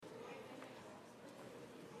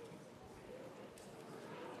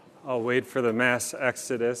I'll wait for the mass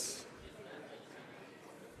exodus.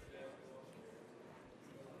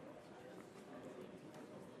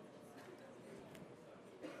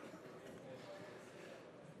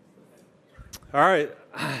 All right.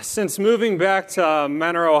 Since moving back to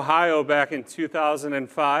Mentor, Ohio back in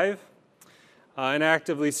 2005 and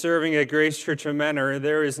actively serving at Grace Church of Mentor,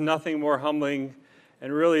 there is nothing more humbling,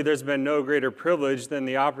 and really there's been no greater privilege than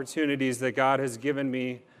the opportunities that God has given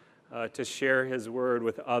me to share His Word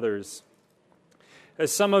with others.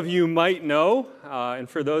 As some of you might know, and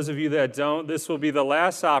for those of you that don't, this will be the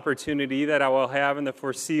last opportunity that I will have in the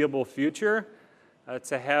foreseeable future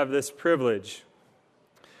to have this privilege.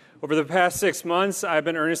 Over the past 6 months, I've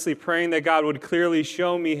been earnestly praying that God would clearly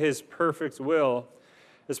show me His perfect will.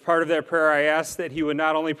 As part of that prayer, I asked that He would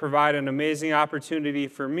not only provide an amazing opportunity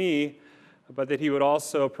for me, but that He would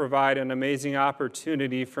also provide an amazing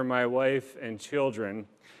opportunity for my wife and children,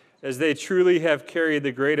 as they truly have carried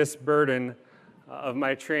the greatest burden of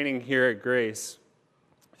my training here at Grace.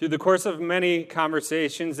 Through the course of many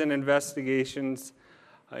conversations and investigations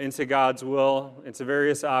into God's will, into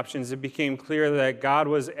various options, it became clear that God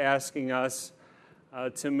was asking us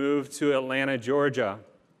to move to Atlanta, Georgia.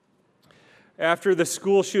 After the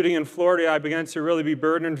school shooting in Florida, I began to really be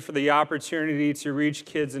burdened for the opportunity to reach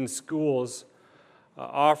kids in schools,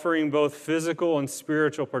 offering both physical and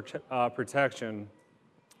spiritual protection.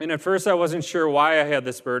 And at first, I wasn't sure why I had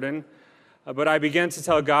this burden, but I began to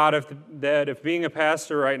tell God that if being a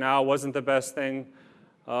pastor right now wasn't the best thing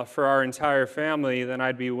for our entire family, then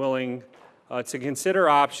I'd be willing to consider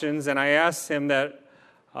options. And I asked Him that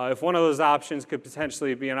if one of those options could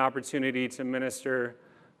potentially be an opportunity to minister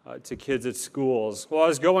to kids at schools. While I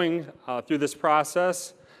was going through this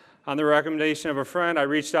process, on the recommendation of a friend, I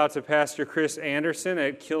reached out to Pastor Chris Anderson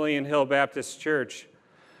at Killian Hill Baptist Church.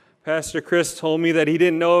 Pastor Chris told me that he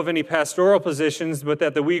didn't know of any pastoral positions, but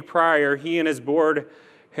that the week prior, he and his board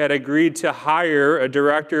had agreed to hire a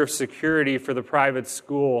director of security for the private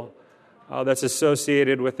school that's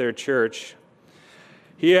associated with their church.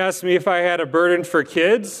 He asked me if I had a burden for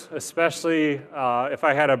kids, especially if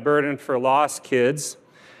I had a burden for lost kids.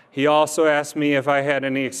 He also asked me if I had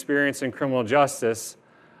any experience in criminal justice,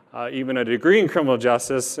 even a degree in criminal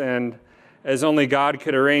justice, and as only God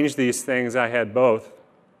could arrange these things, I had both.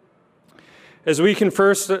 As we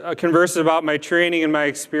conversed about my training and my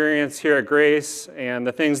experience here at Grace and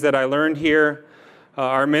the things that I learned here,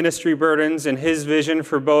 our ministry burdens and His vision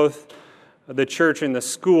for both the church and the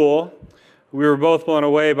school, we were both blown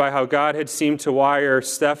away by how God had seemed to wire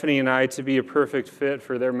Stephanie and I to be a perfect fit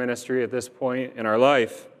for their ministry at this point in our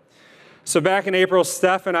life. So back in April,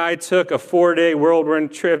 Steph and I took a 4-day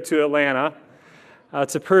whirlwind trip to Atlanta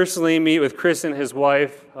to personally meet with Chris and his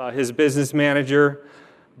wife, his business manager,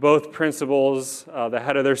 both principals, the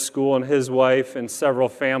head of their school and his wife, and several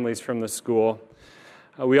families from the school.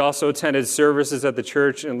 We also attended services at the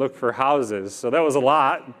church and looked for houses. So that was a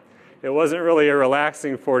lot. It wasn't really a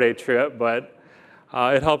relaxing 4-day trip, but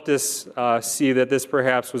it helped us see that this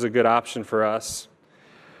perhaps was a good option for us.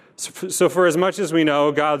 So for as much as we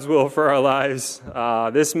know God's will for our lives,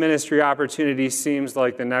 this ministry opportunity seems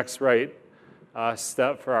like the next right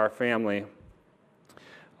step for our family.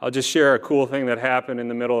 I'll just share a cool thing that happened in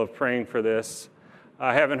the middle of praying for this.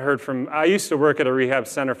 I used to work at a rehab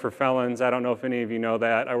center for felons. I don't know if any of you know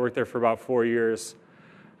that. I worked there for about 4 years.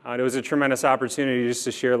 It was a tremendous opportunity just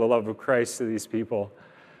to share the love of Christ to these people.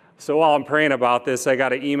 So while I'm praying about this, I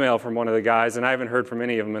got an email from one of the guys, and I haven't heard from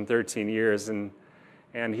any of them in 13 years. And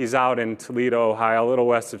he's out in Toledo, Ohio, a little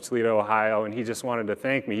west of Toledo, Ohio, and he just wanted to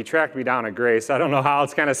thank me. He tracked me down at Grace. I don't know how.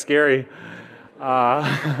 It's kind of scary.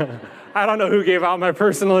 I don't know who gave out my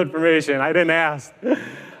personal information. I didn't ask.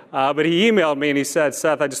 But he emailed me and he said,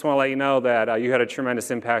 Seth, I just want to let you know that you had a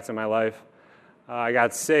tremendous impact on my life. I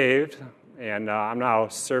got saved, and I'm now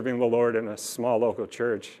serving the Lord in a small local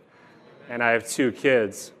church. And I have 2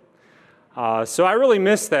 kids. So I really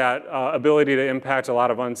miss that ability to impact a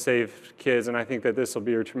lot of unsaved kids, and I think that this will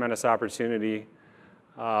be a tremendous opportunity.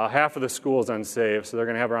 Half of the school is unsaved, so they're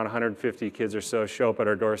going to have around 150 kids or so show up at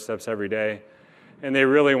our doorsteps every day. And they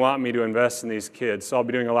really want me to invest in these kids. So I'll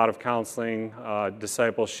be doing a lot of counseling,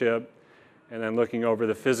 discipleship, and then looking over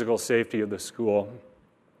the physical safety of the school.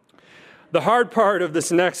 The hard part of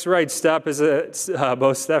this next right step is that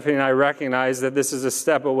both Stephanie and I recognize that this is a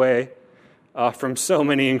step away from so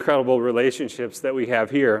many incredible relationships that we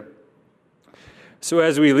have here. So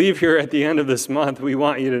as we leave here at the end of this month, we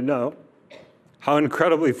want you to know how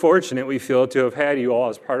incredibly fortunate we feel to have had you all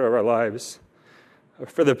as part of our lives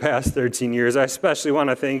for the past 13 years. I especially want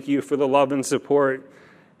to thank you for the love and support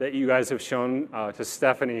that you guys have shown to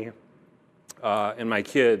Stephanie and my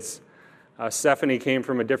kids. Stephanie came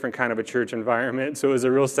from a different kind of a church environment, so it was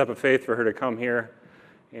a real step of faith for her to come here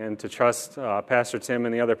and to trust Pastor Tim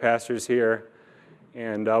and the other pastors here.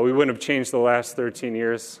 And we wouldn't have changed the last 13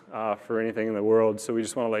 years for anything in the world, so we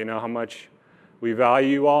just want to let you know how much we value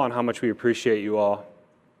you all and how much we appreciate you all.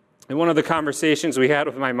 And one of the conversations we had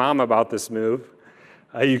with my mom about this move,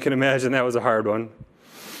 you can imagine that was a hard one.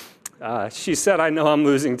 She said, I know I'm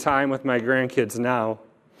losing time with my grandkids now,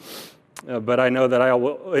 but I know that I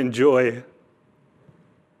will enjoy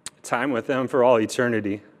time with them for all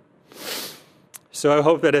eternity. So I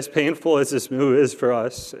hope that as painful as this move is for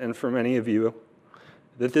us and for many of you,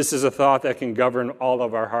 that this is a thought that can govern all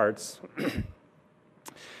of our hearts.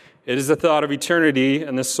 It is a thought of eternity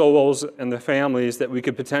and the souls and the families that we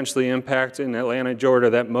could potentially impact in Atlanta,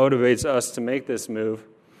 Georgia, that motivates us to make this move.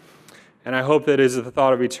 And I hope that it is the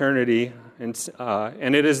thought of eternity, and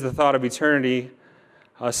it is the thought of eternity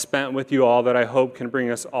spent with you all that I hope can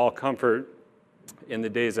bring us all comfort in the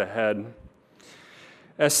days ahead.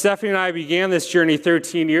 As Stephanie and I began this journey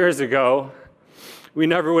 13 years ago, we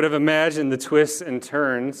never would have imagined the twists and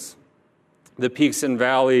turns, the peaks and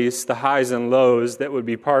valleys, the highs and lows that would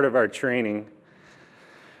be part of our training.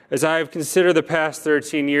 As I have considered the past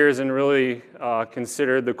 13 years and really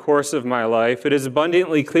considered the course of my life, it is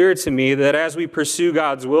abundantly clear to me that as we pursue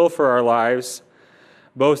God's will for our lives,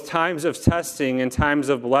 both times of testing and times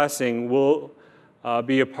of blessing will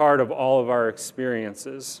be a part of all of our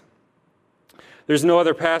experiences. There's no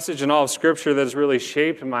other passage in all of Scripture that has really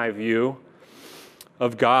shaped my view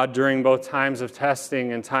of God during both times of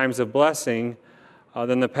testing and times of blessing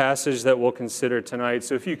than the passage that we'll consider tonight.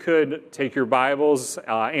 So if you could take your Bibles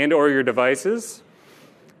and or your devices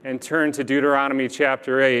and turn to Deuteronomy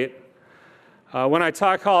chapter 8. When I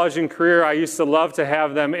taught college and career, I used to love to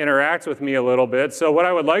have them interact with me a little bit. So what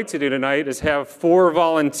I would like to do tonight is have 4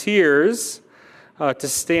 volunteers to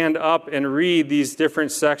stand up and read these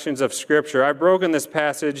different sections of Scripture. I've broken this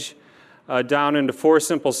passage down into 4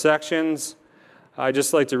 simple sections. I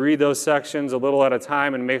just like to read those sections a little at a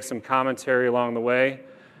time and make some commentary along the way,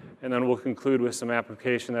 and then we'll conclude with some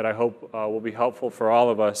application that I hope will be helpful for all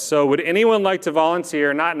of us. So would anyone like to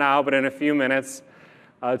volunteer, not now, but in a few minutes,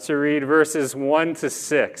 to read verses 1 to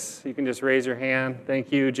 6? You can just raise your hand.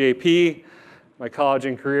 Thank you, JP, my college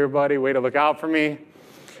and career buddy. Way to look out for me.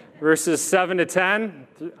 Verses 7 to 10,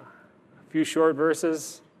 a few short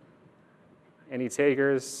verses. Any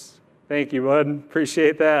takers? Thank you, bud.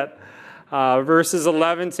 Appreciate that. Verses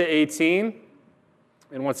 11 to 18.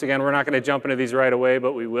 And once again, we're not going to jump into these right away,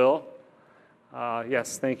 but we will.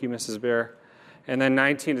 Yes, thank you, Mrs. Bear. And then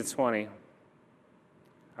 19 to 20.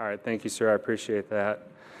 All right, thank you, sir. I appreciate that.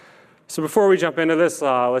 So before we jump into this,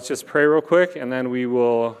 let's just pray real quick, and then we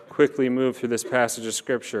will quickly move through this passage of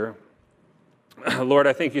Scripture. Lord,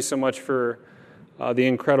 I thank you so much for the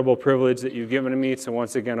incredible privilege that you've given to me to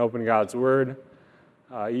once again open God's Word.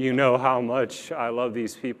 You know how much I love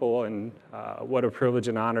these people, and what a privilege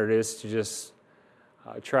and honor it is to just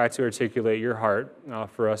try to articulate your heart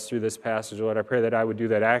for us through this passage. Lord, I pray that I would do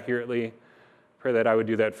that accurately. Pray that I would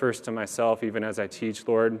do that first to myself, even as I teach,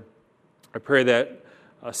 Lord. I pray that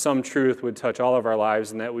some truth would touch all of our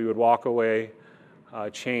lives and that we would walk away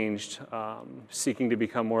changed, seeking to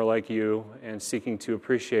become more like you and seeking to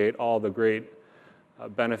appreciate all the great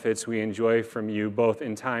benefits we enjoy from you, both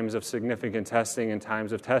in times of significant testing and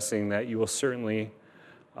times of testing that you will certainly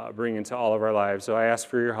bring into all of our lives. So I ask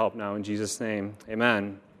for your help now in Jesus' name.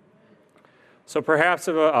 Amen. So perhaps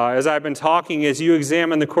as I've been talking, as you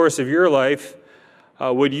examine the course of your life,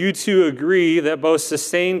 would you two agree that both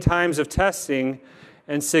sustained times of testing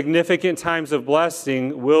and significant times of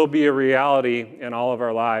blessing will be a reality in all of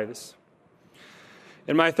our lives?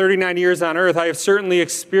 In my 39 years on earth, I have certainly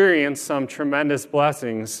experienced some tremendous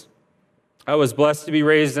blessings. I was blessed to be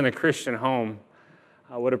raised in a Christian home.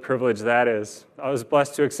 What a privilege that is. I was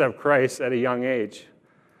blessed to accept Christ at a young age.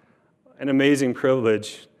 An amazing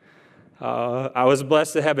privilege. I was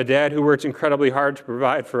blessed to have a dad who worked incredibly hard to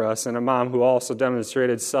provide for us and a mom who also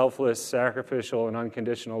demonstrated selfless, sacrificial, and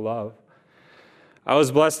unconditional love. I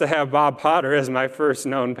was blessed to have Bob Potter as my first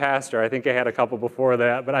known pastor. I think I had a couple before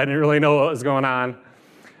that, but I didn't really know what was going on.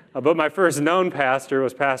 But my first known pastor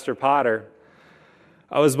was Pastor Potter.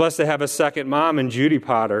 I was blessed to have a second mom in Judy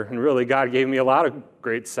Potter, and really God gave me a lot of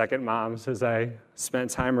great second moms as I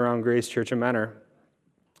spent time around Grace Church of Mentor.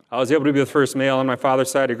 I was able to be the first male on my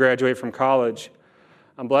father's side to graduate from college.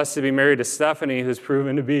 I'm blessed to be married to Stephanie, who's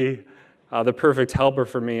proven to be the perfect helper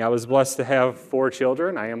for me. I was blessed to have 4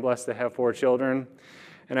 children. I am blessed to have 4 children.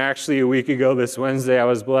 And actually, a week ago this Wednesday, I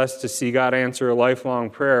was blessed to see God answer a lifelong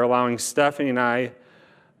prayer, allowing Stephanie and I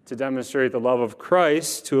to demonstrate the love of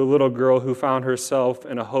Christ to a little girl who found herself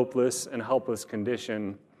in a hopeless and helpless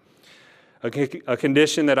condition, a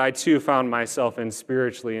condition that I too found myself in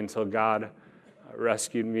spiritually until God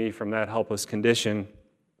rescued me from that helpless condition.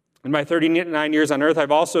 In my 39 years on earth,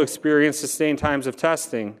 I've also experienced sustained times of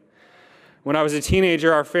testing. When I was a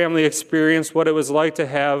teenager, our family experienced what it was like to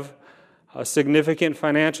have a significant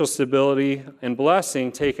financial stability and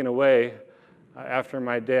blessing taken away after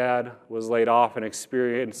my dad was laid off and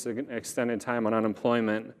experienced an extended time on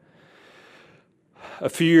unemployment. A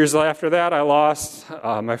few years after that, I lost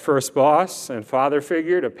my first boss and father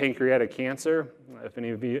figure to pancreatic cancer. If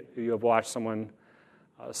any of you have watched someone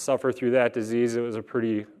suffer through that disease, it was a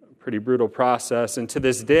pretty brutal process. And to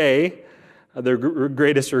this day, the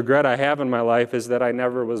greatest regret I have in my life is that I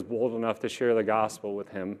never was bold enough to share the gospel with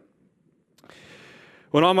him.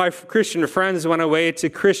 When all my Christian friends went away to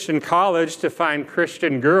Christian college to find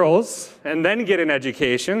Christian girls and then get an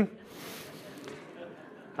education,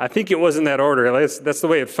 I think it was in that order. That's the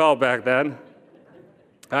way it felt back then.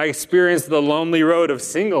 I experienced the lonely road of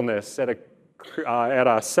singleness at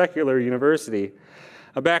a secular university.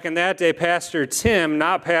 Back in that day, Pastor Tim,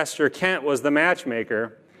 not Pastor Kent, was the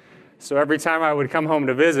matchmaker. So every time I would come home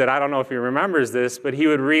to visit, I don't know if he remembers this, but he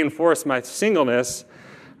would reinforce my singleness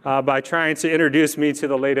by trying to introduce me to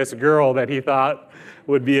the latest girl that he thought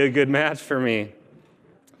would be a good match for me.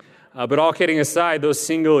 But all kidding aside, those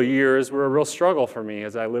single years were a real struggle for me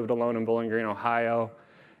as I lived alone in Bowling Green, Ohio,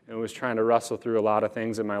 and was trying to wrestle through a lot of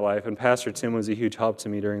things in my life. And Pastor Tim was a huge help to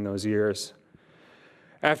me during those years.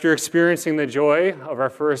 After experiencing the joy of our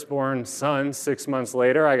firstborn son 6 months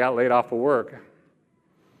later, I got laid off of work.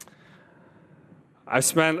 I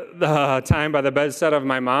spent time by the bedside of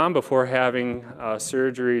my mom before having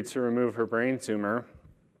surgery to remove her brain tumor.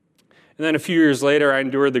 And then a few years later, I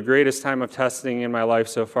endured the greatest time of testing in my life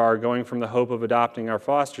so far, going from the hope of adopting our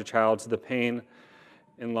foster child to the pain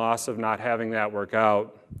and loss of not having that work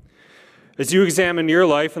out. As you examine your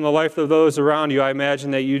life and the life of those around you, I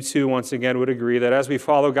imagine that you too, once again, would agree that as we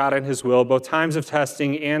follow God and His will, both times of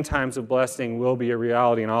testing and times of blessing will be a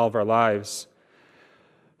reality in all of our lives.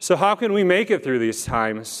 So how can we make it through these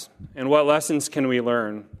times, and what lessons can we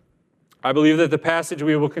learn? I believe that the passage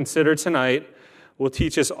we will consider tonight will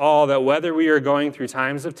teach us all that whether we are going through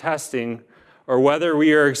times of testing or whether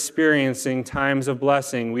we are experiencing times of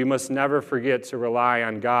blessing, we must never forget to rely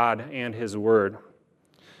on God and His Word.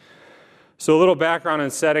 So a little background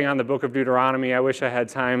and setting on the book of Deuteronomy. I wish I had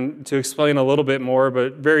time to explain a little bit more,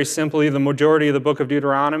 but very simply, the majority of the book of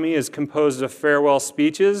Deuteronomy is composed of farewell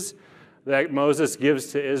speeches that Moses gives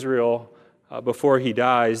to Israel before he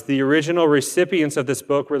dies. The original recipients of this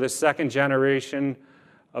book were the second generation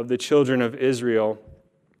of the children of Israel.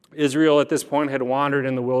 Israel at this point had wandered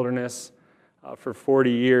in the wilderness for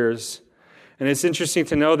 40 years. And it's interesting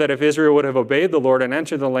to know that if Israel would have obeyed the Lord and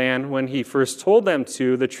entered the land when He first told them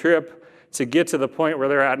to, the trip to get to the point where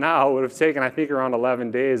they're at now would have taken, I think, around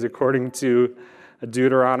 11 days, according to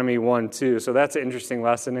Deuteronomy 1:2. So that's an interesting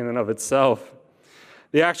lesson in and of itself.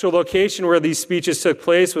 The actual location where these speeches took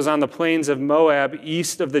place was on the plains of Moab,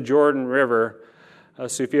 east of the Jordan River.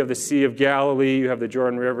 So if you have the Sea of Galilee, you have the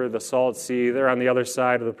Jordan River, the Salt Sea. They're on the other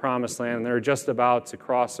side of the Promised Land, and they're just about to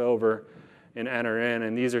cross over and enter in.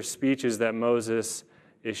 And these are speeches that Moses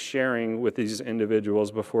is sharing with these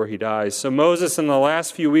individuals before he dies. So Moses, in the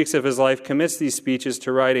last few weeks of his life, commits these speeches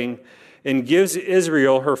to writing and gives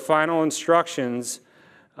Israel her final instructions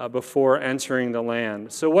before entering the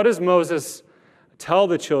land. So what does Moses tell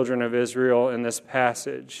the children of Israel in this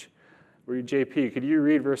passage? JP, could you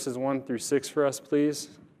read verses 1 through 6 for us, please?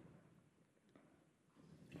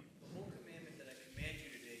 The whole commandment that I command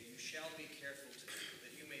you today, you shall be careful to do,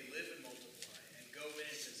 that you may live and multiply, and go in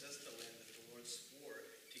and possess the land that the Lord swore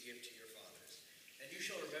to give to your fathers. And you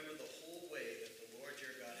shall remember the whole way that the Lord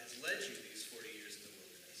your God has led you these 40 years in the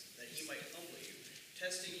wilderness, that He might humble you,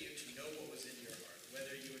 testing you to know what was in your heart,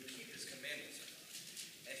 whether you would keep His commandments or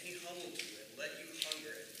not. And He humbled you and let you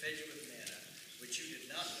hunger and fed you with manna, which you did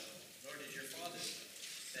not know, nor did your fathers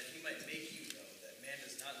know, that He might make you know that man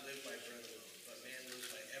does not live by bread alone, but man lives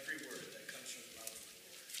by every word that comes from the mouth of the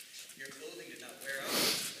Lord. Your clothing did not wear out,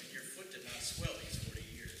 and your foot did not swell these 40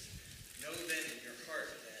 years. Know then in your heart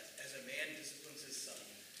that as a man disciplines his son,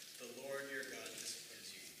 the Lord your God disciplines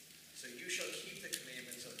you. So you shall keep the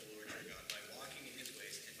commandments of the Lord your God by walking in His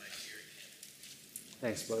ways and by fearing Him.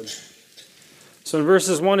 Thanks, bud. So in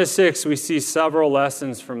verses 1 to 6, we see several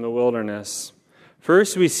lessons from the wilderness.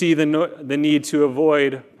 First, we see the need to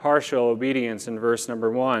avoid partial obedience in verse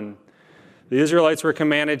number 1. The Israelites were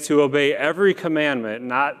commanded to obey every commandment,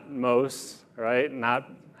 not most, right?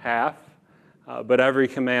 Not half, but every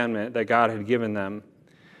commandment that God had given them.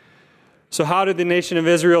 So how did the nation of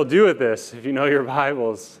Israel do with this? If you know your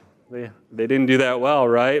Bibles, they didn't do that well,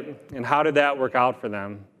 right? And how did that work out for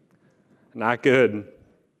them? Not good.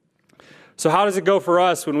 So how does it go for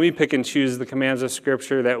us when we pick and choose the commands of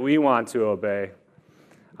Scripture that we want to obey?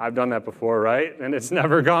 I've done that before, right? And it's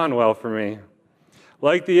never gone well for me.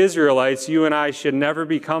 Like the Israelites, you and I should never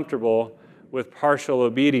be comfortable with partial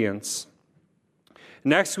obedience.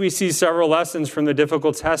 Next, we see several lessons from the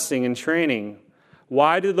difficult testing and training.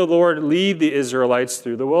 Why did the Lord lead the Israelites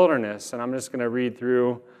through the wilderness? And I'm just going to read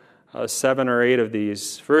through 7 or 8 of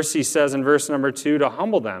these. First, he says in verse number 2, to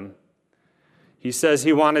humble them. He says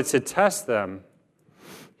he wanted to test them.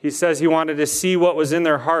 He says he wanted to see what was in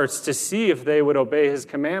their hearts, to see if they would obey his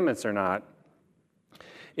commandments or not.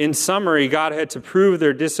 In summary, God had to prove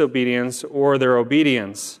their disobedience or their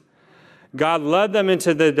obedience. God led them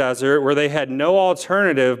into the desert where they had no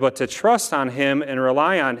alternative but to trust on him and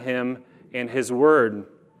rely on him and his word.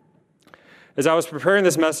 As I was preparing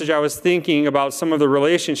this message, I was thinking about some of the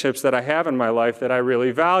relationships that I have in my life that I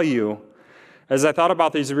really value. As I thought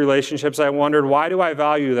about these relationships, I wondered, why do I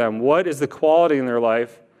value them? What is the quality in their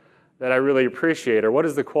life that I really appreciate? Or what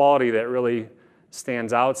is the quality that really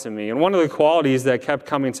stands out to me? And one of the qualities that kept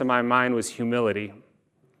coming to my mind was humility.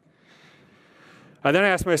 I then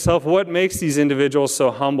asked myself, what makes these individuals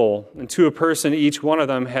so humble? And to a person, each one of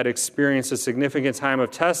them had experienced a significant time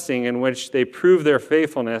of testing in which they proved their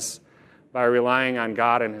faithfulness by relying on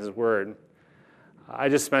God and his word. I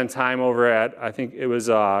just spent time over at, I think it was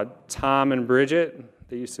Tom and Bridget.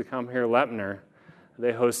 They used to come here, Lepner.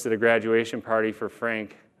 They hosted a graduation party for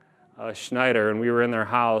Frank Schneider, and we were in their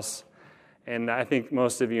house. And I think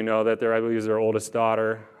most of you know that I believe their oldest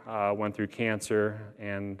daughter went through cancer,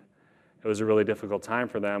 and it was a really difficult time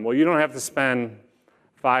for them. Well, you don't have to spend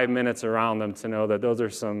 5 minutes around them to know that those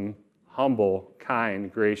are some humble,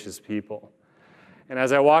 kind, gracious people. And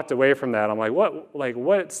as I walked away from that, I'm like,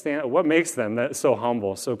 what makes them so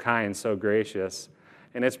humble, so kind, so gracious?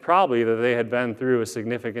 And it's probably that they had been through a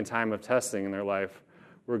significant time of testing in their life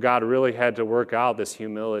where God really had to work out this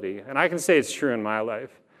humility. And I can say it's true in my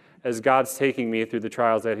life. As God's taking me through the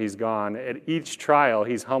trials that he's gone, at each trial,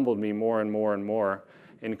 he's humbled me more and more and more,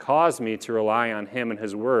 and caused me to rely on him and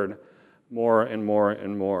his word more and more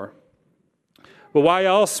and more. But why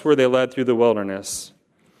else were they led through the wilderness?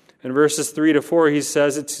 In verses 3 to 4, he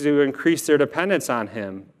says it's to increase their dependence on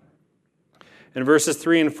him. In verses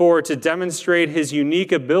 3 and 4, to demonstrate his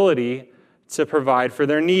unique ability to provide for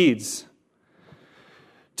their needs.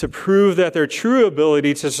 To prove that their true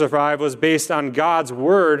ability to survive was based on God's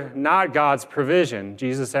word, not God's provision.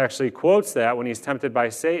 Jesus actually quotes that when he's tempted by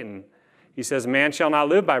Satan. He says, man shall not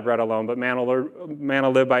live by bread alone, but man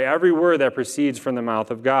will live by every word that proceeds from the mouth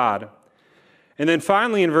of God. And then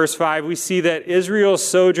finally in verse 5, we see that Israel's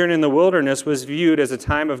sojourn in the wilderness was viewed as a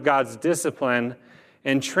time of God's discipline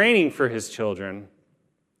and training for his children.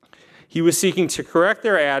 He was seeking to correct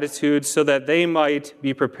their attitudes so that they might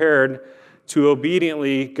be prepared to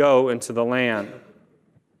obediently go into the land.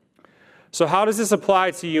 So how does this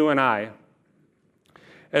apply to you and I?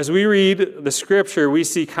 As we read the scripture, we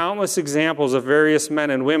see countless examples of various men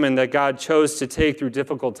and women that God chose to take through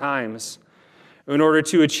difficult times in order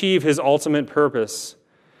to achieve his ultimate purpose.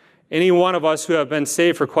 Any one of us who have been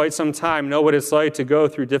saved for quite some time know what it's like to go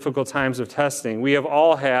through difficult times of testing. We have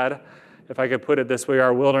all had, if I could put it this way,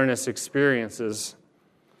 our wilderness experiences.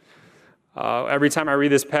 Every time I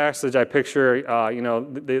read this passage, I picture,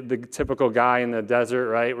 the typical guy in the desert,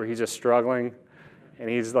 right, where he's just struggling. And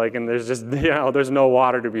he's like, and there's just, there's no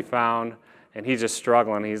water to be found. And he's just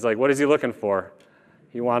struggling. He's like, what is he looking for?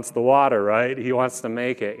 He wants the water, right? He wants to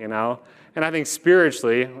make it, And I think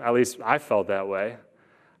spiritually, at least I felt that way.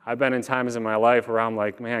 I've been in times in my life where I'm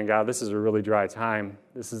like, man, God, this is a really dry time.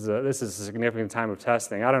 This is a significant time of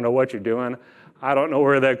testing. I don't know what you're doing. I don't know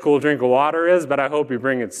where that cool drink of water is, but I hope you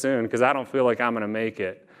bring it soon because I don't feel like I'm going to make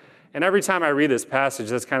it. And every time I read this passage,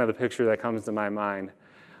 that's kind of the picture that comes to my mind.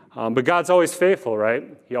 But God's always faithful,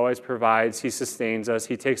 right? He always provides. He sustains us.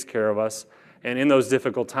 He takes care of us. And in those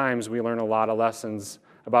difficult times, we learn a lot of lessons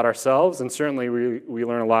about ourselves, and certainly we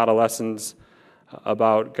learn a lot of lessons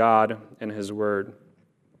about God and his word.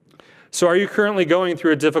 So are you currently going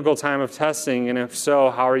through a difficult time of testing? And if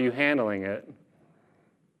so, how are you handling it?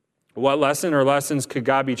 What lesson or lessons could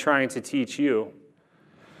God be trying to teach you?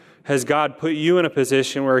 Has God put you in a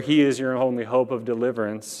position where he is your only hope of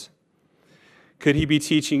deliverance? Could he be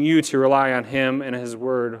teaching you to rely on him and his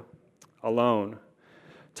word alone?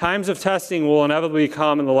 Times of testing will inevitably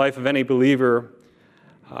come in the life of any believer.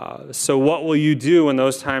 So what will you do when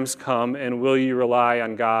those times come, and will you rely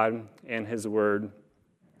on God and his word?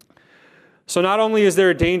 So not only is there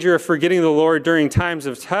a danger of forgetting the Lord during times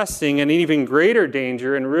of testing, an even greater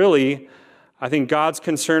danger, and really, I think God's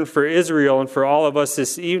concern for Israel and for all of us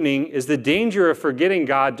this evening is the danger of forgetting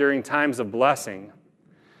God during times of blessing.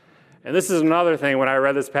 And this is another thing, when I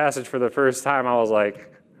read this passage for the first time, I was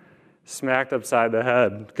like smacked upside the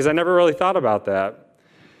head, because I never really thought about that.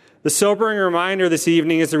 The sobering reminder this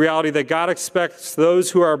evening is the reality that God expects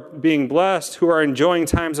those who are being blessed, who are enjoying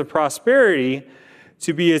times of prosperity,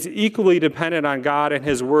 to be as equally dependent on God and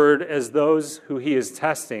His Word as those who He is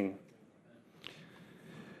testing.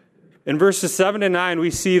 In verses 7 to 9, we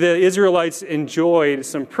see that Israelites enjoyed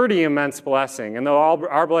some pretty immense blessing. And though all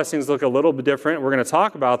our blessings look a little bit different, we're going to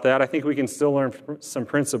talk about that, I think we can still learn some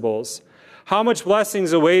principles. How much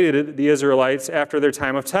blessings awaited the Israelites after their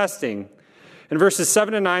time of testing? In verses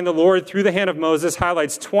 7 to 9, the Lord, through the hand of Moses,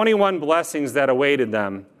 highlights 21 blessings that awaited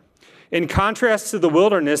them. In contrast to the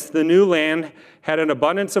wilderness, the new land had an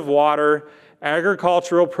abundance of water,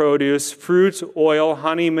 agricultural produce, fruit, oil,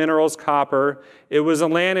 honey, minerals, copper. It was a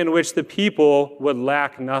land in which the people would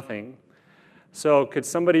lack nothing. So could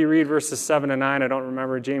somebody read verses 7 to 9? I don't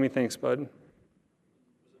remember. Jamie, thanks, bud.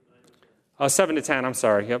 7 to 10, I'm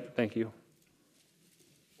sorry. Yep, thank you.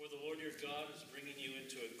 For the Lord your God is bringing you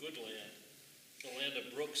into a good land, a land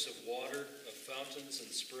of brooks of water, of fountains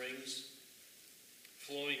and springs,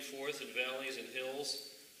 flowing forth in valleys and hills,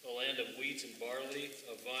 a land of wheat and barley,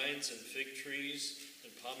 of vines and fig trees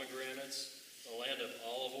and pomegranates, a land of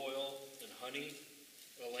olive oil and honey,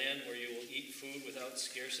 a land where you will eat food without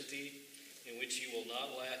scarcity, in which you will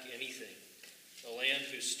not lack anything, a land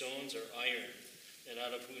whose stones are iron, and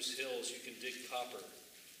out of whose hills you can dig copper.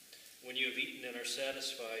 When you have eaten and are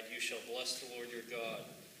satisfied, you shall bless the Lord your God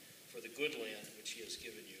for the good land which He has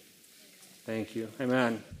given you. Thank you.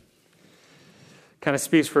 Amen. Kind of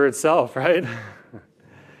speaks for itself, right?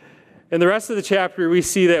 In the rest of the chapter, we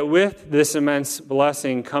see that with this immense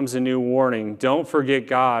blessing comes a new warning. Don't forget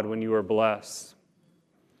God when you are blessed.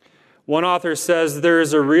 One author says there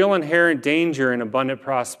is a real inherent danger in abundant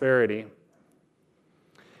prosperity.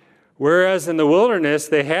 Whereas in the wilderness,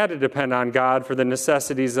 they had to depend on God for the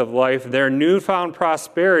necessities of life, their newfound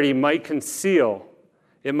prosperity might conceal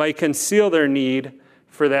their need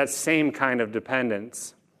for that same kind of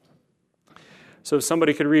dependence. So if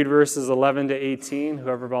somebody could read verses 11 to 18,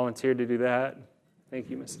 whoever volunteered to do that. Thank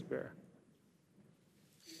you, Mrs. Bear.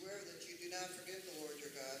 Beware that you do not forget the Lord your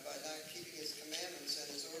God by not keeping His commandments and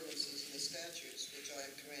His ordinances and His statutes, which I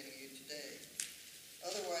am commanding you today.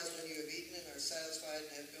 Otherwise, when you have eaten and are satisfied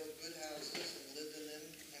and have built good houses and lived in them,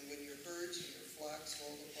 and when your herds and your flocks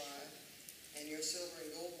multiply, and your silver and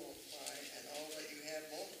gold multiply, and all that you have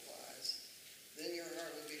multiplies, then your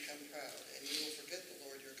heart will become proud, and you will forget the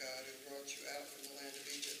Lord your God who brought you out from the land of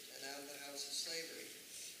Egypt and out of the house of slavery.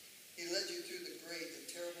 He led you through the great and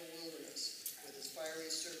terrible wilderness with his fiery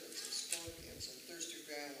serpents and scorpions and thirsty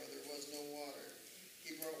ground where there was no water.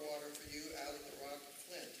 He brought water for you out of the rock of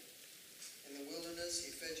flint. In the wilderness he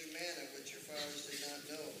fed you manna which your fathers did not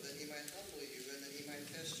know, that he might humble you and that he might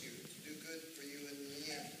test you to do good for you in the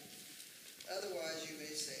end. Otherwise you may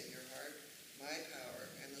say in your heart, my power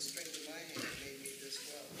and the strength of my hand made me this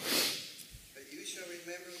wealth. But you shall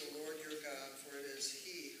remember the Lord your God, for it is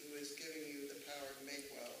He who is giving you the power to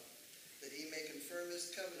make wealth, that He may confirm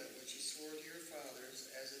His covenant which He swore to your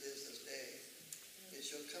fathers as it is this day. It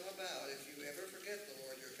shall come about, if you ever forget the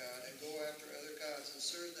Lord your God and go after other gods and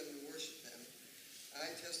serve them and worship them, I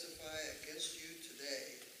testify against you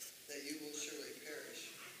today that you will surely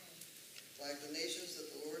perish. Like the nations that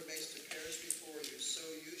the Lord makes to perish before you, so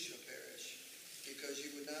you shall perish, because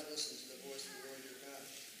you would not listen to the voice of the Lord your God.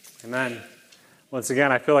 Amen. Once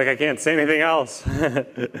again, I feel like I can't say anything else.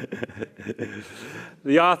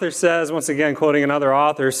 The author says, once again, quoting another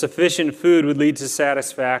author, sufficient food would lead to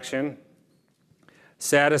satisfaction.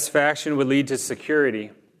 Satisfaction would lead to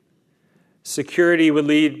security. Security would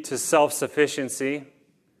lead to self-sufficiency.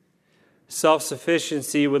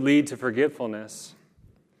 Self-sufficiency would lead to forgetfulness.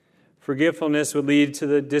 Forgetfulness would lead to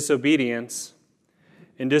the disobedience.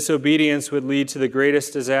 And disobedience would lead to the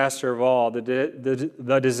greatest disaster of all,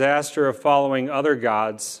 the disaster of following other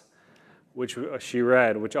gods, which she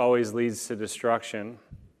read, which always leads to destruction.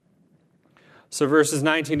 So verses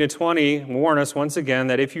 19 to 20 warn us once again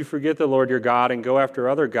that if you forget the Lord your God and go after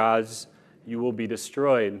other gods, you will be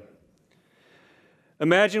destroyed.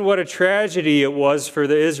 Imagine what a tragedy it was for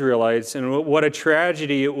the Israelites, and what a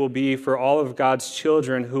tragedy it will be for all of God's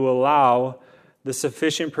children who allow the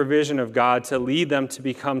sufficient provision of God to lead them to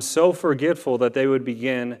become so forgetful that they would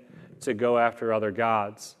begin to go after other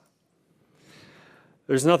gods.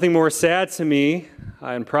 There's nothing more sad to me,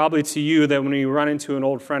 and probably to you, than when you run into an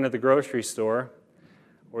old friend at the grocery store,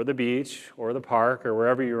 or the beach or the park or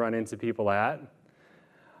wherever you run into people at,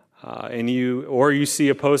 and you see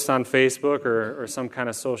a post on Facebook or some kind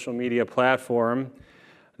of social media platform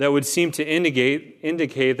that would seem to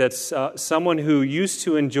indicate that someone who used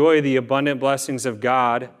to enjoy the abundant blessings of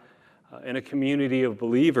God in a community of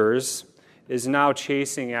believers is now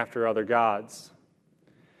chasing after other gods.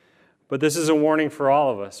 But this is a warning for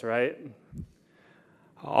all of us, right?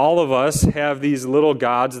 All of us have these little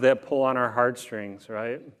gods that pull on our heartstrings,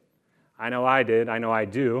 right? I know I did. I know I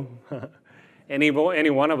do. Any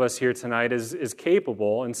one of us here tonight is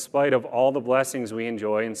capable, in spite of all the blessings we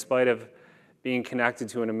enjoy, in spite of being connected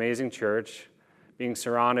to an amazing church, being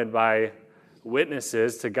surrounded by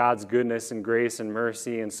witnesses to God's goodness and grace and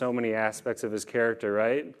mercy and so many aspects of his character,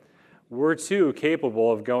 right? We're too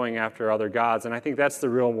capable of going after other gods, and I think that's the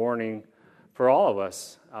real warning for all of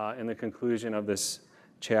us in the conclusion of this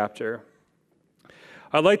chapter.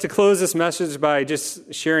 I'd like to close this message by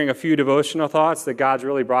just sharing a few devotional thoughts that God's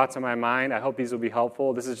really brought to my mind. I hope these will be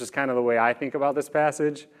helpful. This is just kind of the way I think about this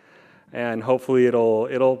passage, and hopefully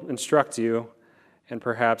it'll instruct you and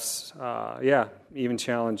perhaps, even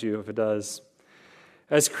challenge you if it does.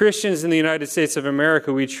 As Christians in the United States of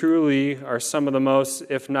America, we truly are some of the most,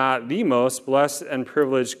 if not the most, blessed and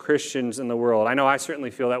privileged Christians in the world. I know I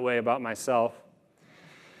certainly feel that way about myself,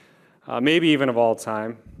 maybe even of all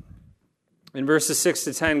time. In verses 6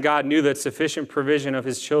 to 10, God knew that sufficient provision of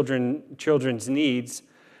his children's needs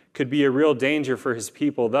could be a real danger for his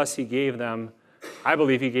people. Thus, I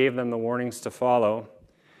believe he gave them the warnings to follow.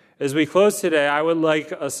 As we close today, I would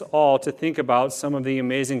like us all to think about some of the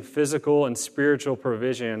amazing physical and spiritual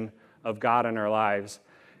provision of God in our lives.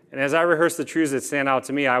 And as I rehearse the truths that stand out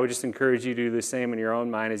to me, I would just encourage you to do the same in your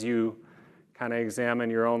own mind as you kind of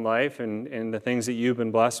examine your own life and the things that you've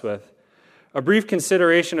been blessed with. A brief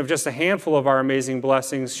consideration of just a handful of our amazing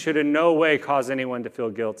blessings should in no way cause anyone to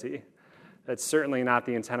feel guilty. That's certainly not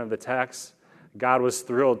the intent of the text. God was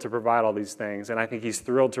thrilled to provide all these things, and I think he's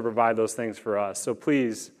thrilled to provide those things for us. So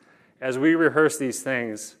please, as we rehearse these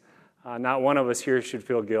things, not one of us here should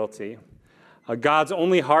feel guilty. God's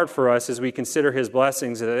only heart for us as we consider his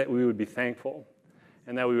blessings is that we would be thankful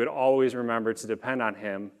and that we would always remember to depend on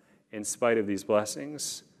him in spite of these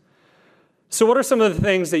blessings. So what are some of the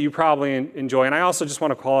things that you probably enjoy? And I also just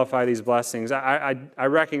want to qualify these blessings. I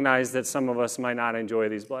recognize that some of us might not enjoy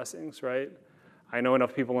these blessings, right? I know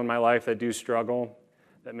enough people in my life that do struggle,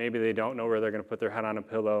 that maybe they don't know where they're going to put their head on a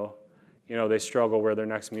pillow. They struggle where their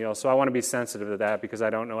next meal. So I want to be sensitive to that because I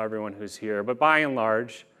don't know everyone who's here. But by and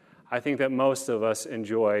large, I think that most of us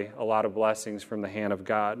enjoy a lot of blessings from the hand of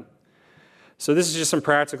God. So this is just some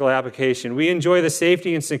practical application. We enjoy the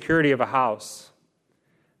safety and security of a house.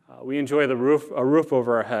 We enjoy a roof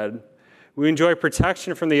over our head. We enjoy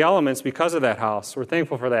protection from the elements because of that house. We're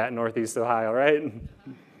thankful for that in Northeast Ohio, right?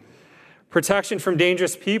 Protection from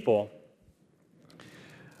dangerous people.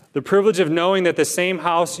 The privilege of knowing that the same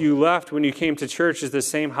house you left when you came to church is the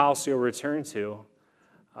same house you'll return to.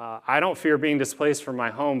 I don't fear being displaced from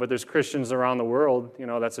my home, but there's Christians around the world,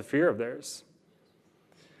 that's a fear of theirs.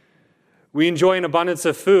 We enjoy an abundance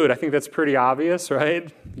of food. I think that's pretty obvious,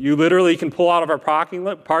 right? You literally can pull out of our parking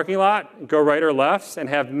lot, go right or left, and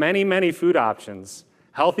have many, many food options,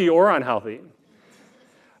 healthy or unhealthy.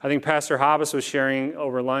 I think Pastor Hobbs was sharing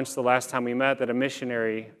over lunch the last time we met that a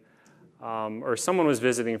missionary or someone was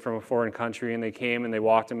visiting from a foreign country, and they came and they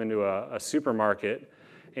walked him into a supermarket,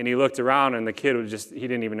 and he looked around, and the kid he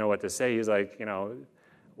didn't even know what to say. He was like,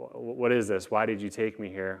 what is this? Why did you take me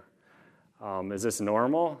here? Is this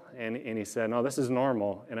normal? And he said, no, this is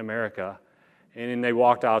normal in America. And then they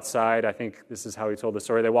walked outside. I think this is how he told the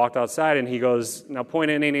story. They walked outside, and he goes, now point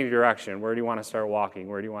in any direction. Where do you want to start walking?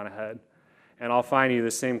 Where do you want to head? And I'll find you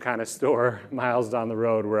the same kind of store miles down the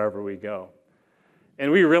road wherever we go.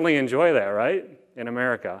 And we really enjoy that, right, in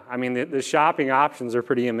America? I mean, the shopping options are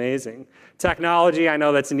pretty amazing. Technology, I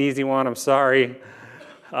know that's an easy one. I'm sorry.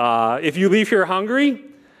 If you leave here hungry,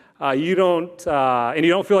 you don't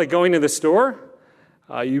feel like going to the store,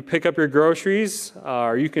 you pick up your groceries,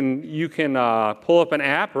 or you can pull up an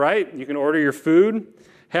app, right? You can order your food,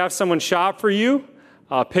 have someone shop for you,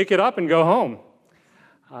 pick it up, and go home.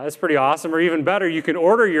 That's pretty awesome. Or even better, you can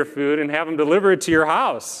order your food and have them deliver it to your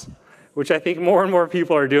house, which I think more and more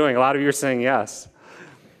people are doing. A lot of you are saying yes.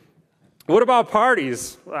 What about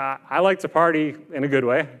parties? I like to party in a good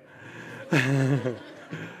way.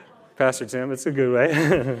 Pastor Tim, it's a good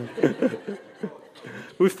way.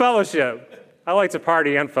 We fellowship. I like to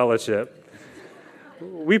party and fellowship.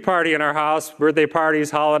 We party in our house, birthday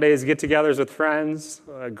parties, holidays, get-togethers with friends,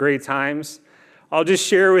 great times. I'll just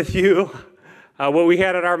share with you what we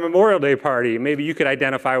had at our Memorial Day party. Maybe you could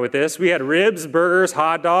identify with this. We had ribs, burgers,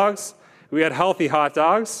 hot dogs. We had healthy hot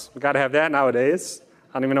dogs. We've got to have that nowadays.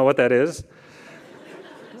 I don't even know what that is.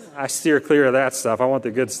 I steer clear of that stuff. I want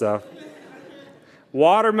the good stuff.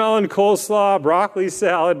 Watermelon, coleslaw, broccoli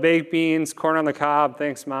salad, baked beans, corn on the cob.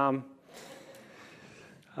 Thanks, Mom.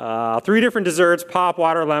 3 different desserts, pop,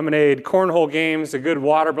 water, lemonade, cornhole games, a good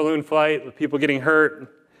water balloon fight with people getting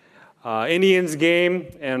hurt, Indians game,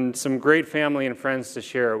 and some great family and friends to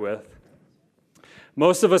share it with.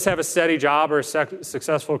 Most of us have a steady job or a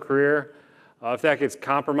successful career. If that gets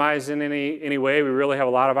compromised in any way, we really have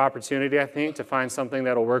a lot of opportunity, I think, to find something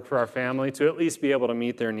that will work for our family, to at least be able to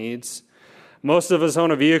meet their needs. Most of us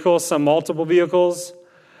own a vehicle, some multiple vehicles.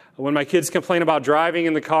 When my kids complain about driving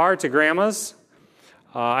in the car to grandma's,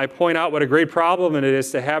 I point out what a great problem it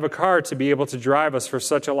is to have a car to be able to drive us for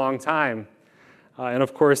such a long time. And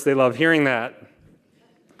of course, they love hearing that.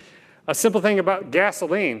 A simple thing about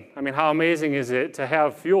gasoline. I mean, how amazing is it to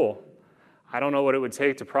have fuel? I don't know what it would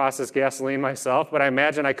take to process gasoline myself, but I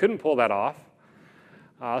imagine I couldn't pull that off.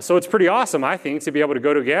 So it's pretty awesome, I think, to be able to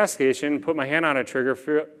go to a gas station, put my hand on a trigger,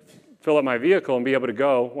 fill up my vehicle, and be able to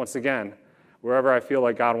go, once again, wherever I feel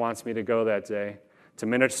like God wants me to go that day. To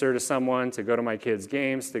minister to someone, to go to my kids'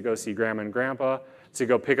 games, to go see Grandma and Grandpa, to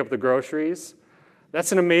go pick up the groceries.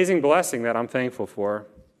 That's an amazing blessing that I'm thankful for.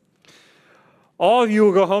 All of you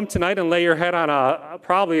will go home tonight and lay your head on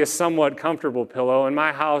probably a somewhat comfortable pillow. In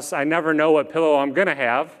my house, I never know what pillow I'm going to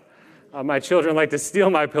have. My children like to steal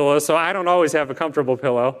my pillow, so I don't always have a comfortable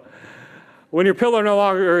pillow. When your pillow no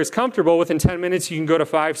longer is comfortable, within 10 minutes you can go to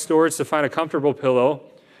 5 stores to find a comfortable pillow.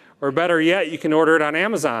 Or better yet, you can order it on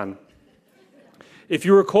Amazon. If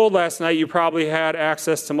you were cold last night, you probably had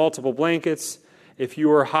access to multiple blankets. If you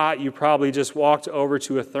were hot, you probably just walked over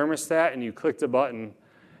to a thermostat and you clicked a button.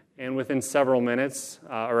 And within several minutes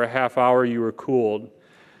or a half hour, you were cooled.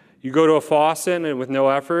 You go to a faucet, and with no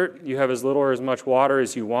effort, you have as little or as much water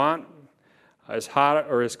as you want, as hot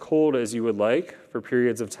or as cold as you would like for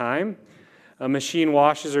periods of time. A machine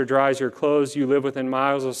washes or dries your clothes. You live within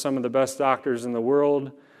miles of some of the best doctors in the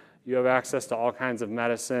world. You have access to all kinds of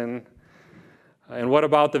medicine. And what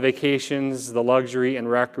about the vacations, the luxury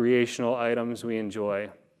and recreational items we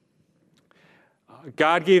enjoy?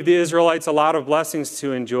 God gave the Israelites a lot of blessings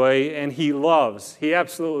to enjoy, and He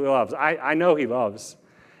absolutely loves, I know He loves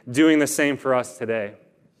doing the same for us today.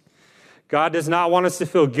 God does not want us to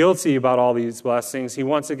feel guilty about all these blessings. He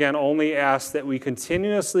once again only asks that we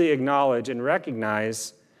continuously acknowledge and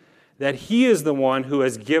recognize that He is the one who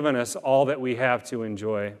has given us all that we have to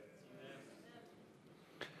enjoy.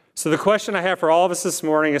 So the question I have for all of us this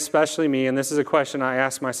morning, especially me, and this is a question I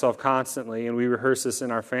ask myself constantly, and we rehearse this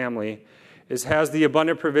in our family, is has the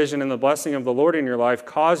abundant provision and the blessing of the Lord in your life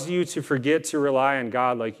caused you to forget to rely on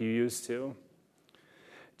God like you used to?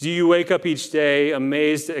 Do you wake up each day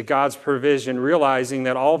amazed at God's provision, realizing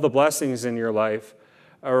that all the blessings in your life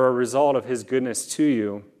are a result of His goodness to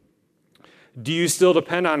you? Do you still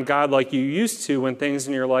depend on God like you used to when things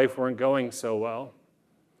in your life weren't going so well?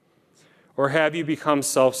 Or have you become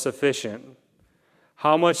self-sufficient?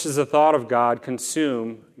 How much does the thought of God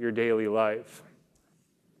consume your daily life?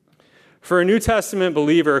 For a New Testament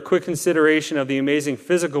believer, a quick consideration of the amazing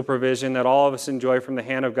physical provision that all of us enjoy from the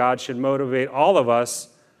hand of God should motivate all of us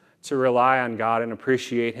to rely on God and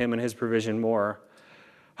appreciate Him and His provision more.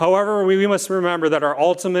 However, we must remember that our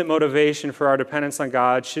ultimate motivation for our dependence on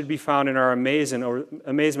God should be found in our amazement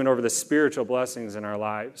over the spiritual blessings in our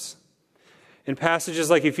lives. In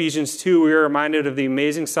passages like Ephesians 2, we are reminded of the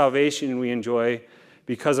amazing salvation we enjoy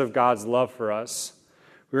because of God's love for us.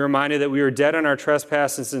 We are reminded that we were dead in our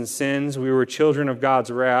trespasses and sins. We were children of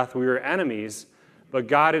God's wrath. We were enemies, but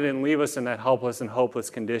God didn't leave us in that helpless and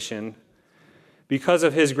hopeless condition. Because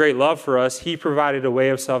of His great love for us, He provided a way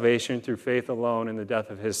of salvation through faith alone in the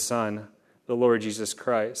death of His Son, the Lord Jesus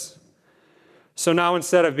Christ. So now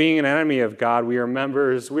instead of being an enemy of God, we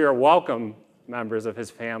are welcome members of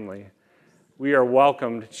His family. We are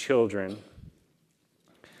welcomed children.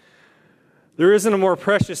 There isn't a more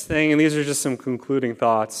precious thing, and these are just some concluding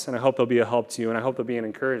thoughts, and I hope they'll be a help to you, and I hope they'll be an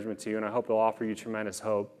encouragement to you, and I hope they'll offer you tremendous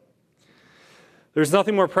hope. There's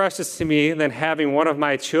nothing more precious to me than having one of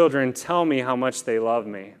my children tell me how much they love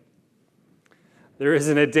me. There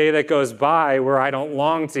isn't a day that goes by where I don't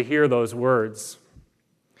long to hear those words.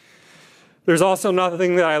 There's also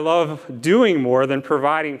nothing that I love doing more than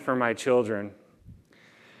providing for my children.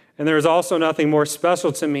 And there is also nothing more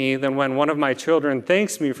special to me than when one of my children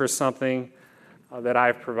thanks me for something that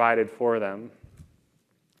I've provided for them.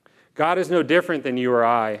 God is no different than you or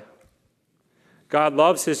I. God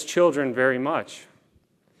loves His children very much.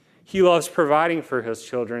 He loves providing for his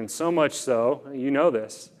children, so much so, you know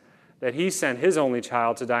this, that he sent his only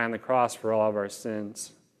child to die on the cross for all of our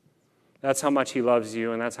sins. That's how much he loves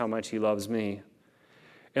you, and that's how much he loves me.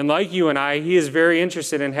 And like you and I, he is very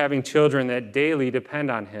interested in having children that daily depend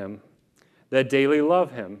on him, that daily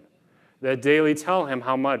love him, that daily tell him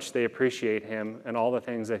how much they appreciate him and all the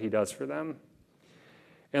things that he does for them.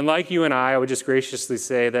 And like you and I would just graciously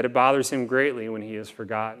say that it bothers him greatly when he is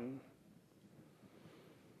forgotten.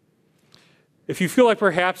 If you feel like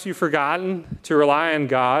perhaps you've forgotten to rely on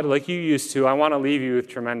God like you used to, I want to leave you with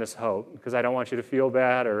tremendous hope because I don't want you to feel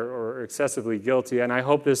bad or excessively guilty. And I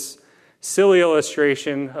hope this silly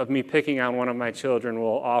illustration of me picking on one of my children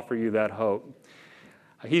will offer you that hope.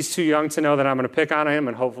 He's too young to know that I'm going to pick on him,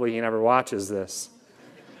 and hopefully he never watches this.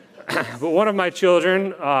 But one of my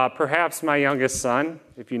children, perhaps my youngest son,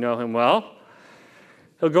 if you know him well,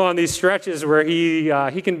 he'll go on these stretches where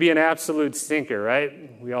he can be an absolute stinker,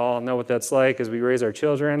 right? We all know what that's like as we raise our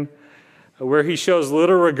children, where he shows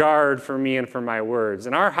little regard for me and for my words.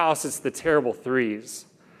 In our house, it's the terrible threes.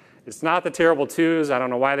 It's not the terrible twos. I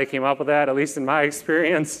don't know why they came up with that, at least in my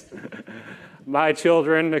experience. My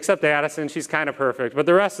children, except Addison, she's kind of perfect, but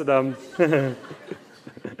the rest of them,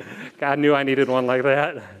 God knew I needed one like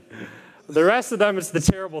that. The rest of them, it's the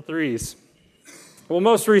terrible threes. Well,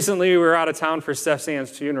 most recently, we were out of town for Steph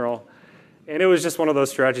Sand's funeral, and it was just one of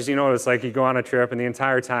those stretches. You know what it's like? You go on a trip, and the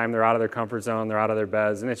entire time, they're out of their comfort zone, they're out of their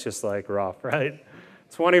beds, and it's just like rough, right?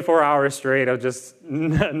 24 hours straight of just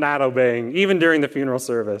not obeying, even during the funeral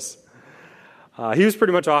service. He was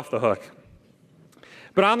pretty much off the hook.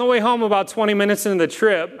 But on the way home, about 20 minutes into the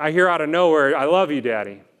trip, I hear out of nowhere, "I love you,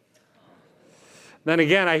 Daddy." Then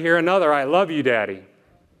again, I hear another, "I love you, Daddy."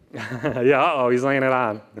 Yeah, he's laying it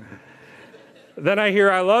on. Then I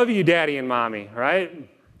hear, "I love you, Daddy and Mommy," right?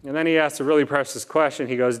 And then he asks a really precious question.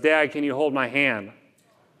 He goes, "Dad, can you hold my hand?"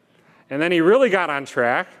 And then he really got on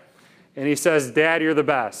track, and he says, "Dad, you're the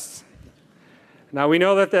best." Now, we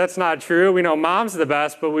know that that's not true. We know Mom's the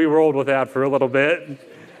best, but we rolled with that for a little bit.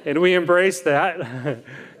 And we embraced that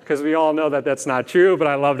because we all know that that's not true, but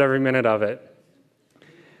I loved every minute of it.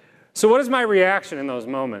 So what is my reaction in those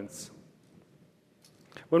moments?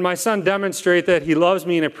 When my son demonstrates that he loves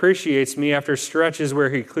me and appreciates me after stretches where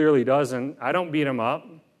he clearly doesn't, I don't beat him up.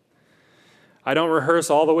 I don't rehearse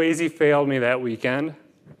all the ways he failed me that weekend.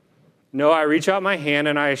 No, I reach out my hand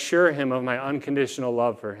and I assure him of my unconditional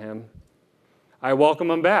love for him. I welcome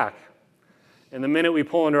him back. And the minute we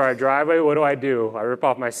pull into our driveway, what do? I rip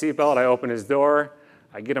off my seatbelt, I open his door,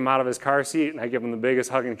 I get him out of his car seat, and I give him the biggest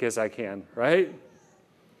hug and kiss I can, right?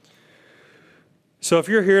 So if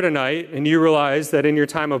you're here tonight and you realize that in your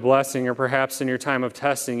time of blessing or perhaps in your time of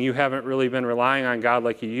testing, you haven't really been relying on God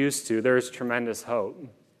like you used to, there is tremendous hope.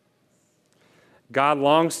 God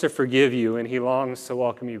longs to forgive you, and he longs to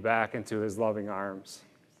welcome you back into his loving arms.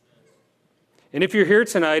 And if you're here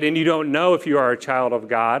tonight and you don't know if you are a child of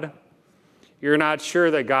God, you're not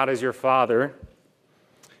sure that God is your Father,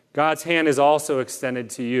 God's hand is also extended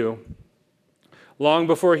to you. Long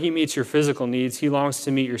before he meets your physical needs, he longs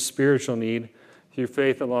to meet your spiritual need through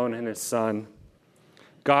faith alone in his Son.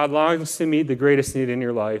 God longs to meet the greatest need in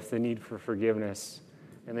your life, the need for forgiveness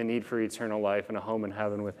and the need for eternal life and a home in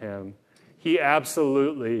heaven with him. He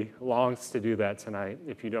absolutely longs to do that tonight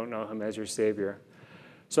if you don't know him as your Savior.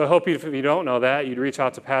 So I hope if you don't know that, you'd reach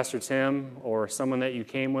out to Pastor Tim or someone that you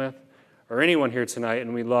came with or anyone here tonight,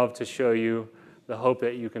 and we'd love to show you the hope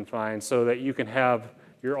that you can find so that you can have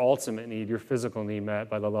your ultimate need, your physical need met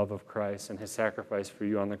by the love of Christ and his sacrifice for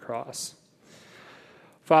you on the cross.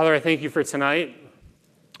 Father, I thank you for tonight.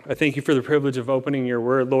 I thank you for the privilege of opening your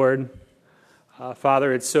word, Lord.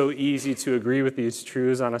 Father, it's so easy to agree with these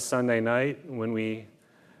truths on a Sunday night when we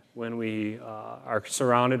are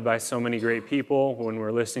surrounded by so many great people, when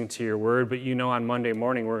we're listening to your word, but you know on Monday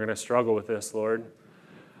morning we're going to struggle with this, Lord.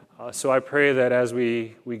 So I pray that as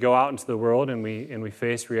we go out into the world and we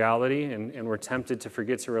face reality and we're tempted to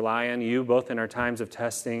forget to rely on you, both in our times of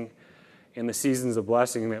testing and the seasons of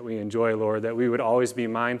blessing that we enjoy, Lord, that we would always be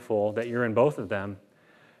mindful that you're in both of them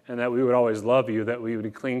and that we would always love you, that we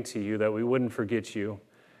would cling to you, that we wouldn't forget you,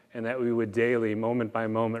 and that we would daily, moment by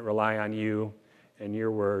moment, rely on you and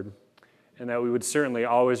your word, and that we would certainly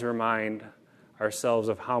always remind ourselves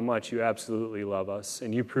of how much you absolutely love us,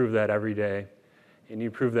 and you prove that every day. And you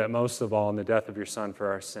prove that most of all in the death of your Son for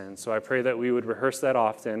our sins. So I pray that we would rehearse that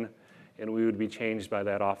often and we would be changed by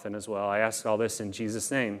that often as well. I ask all this in Jesus'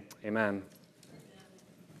 name. Amen.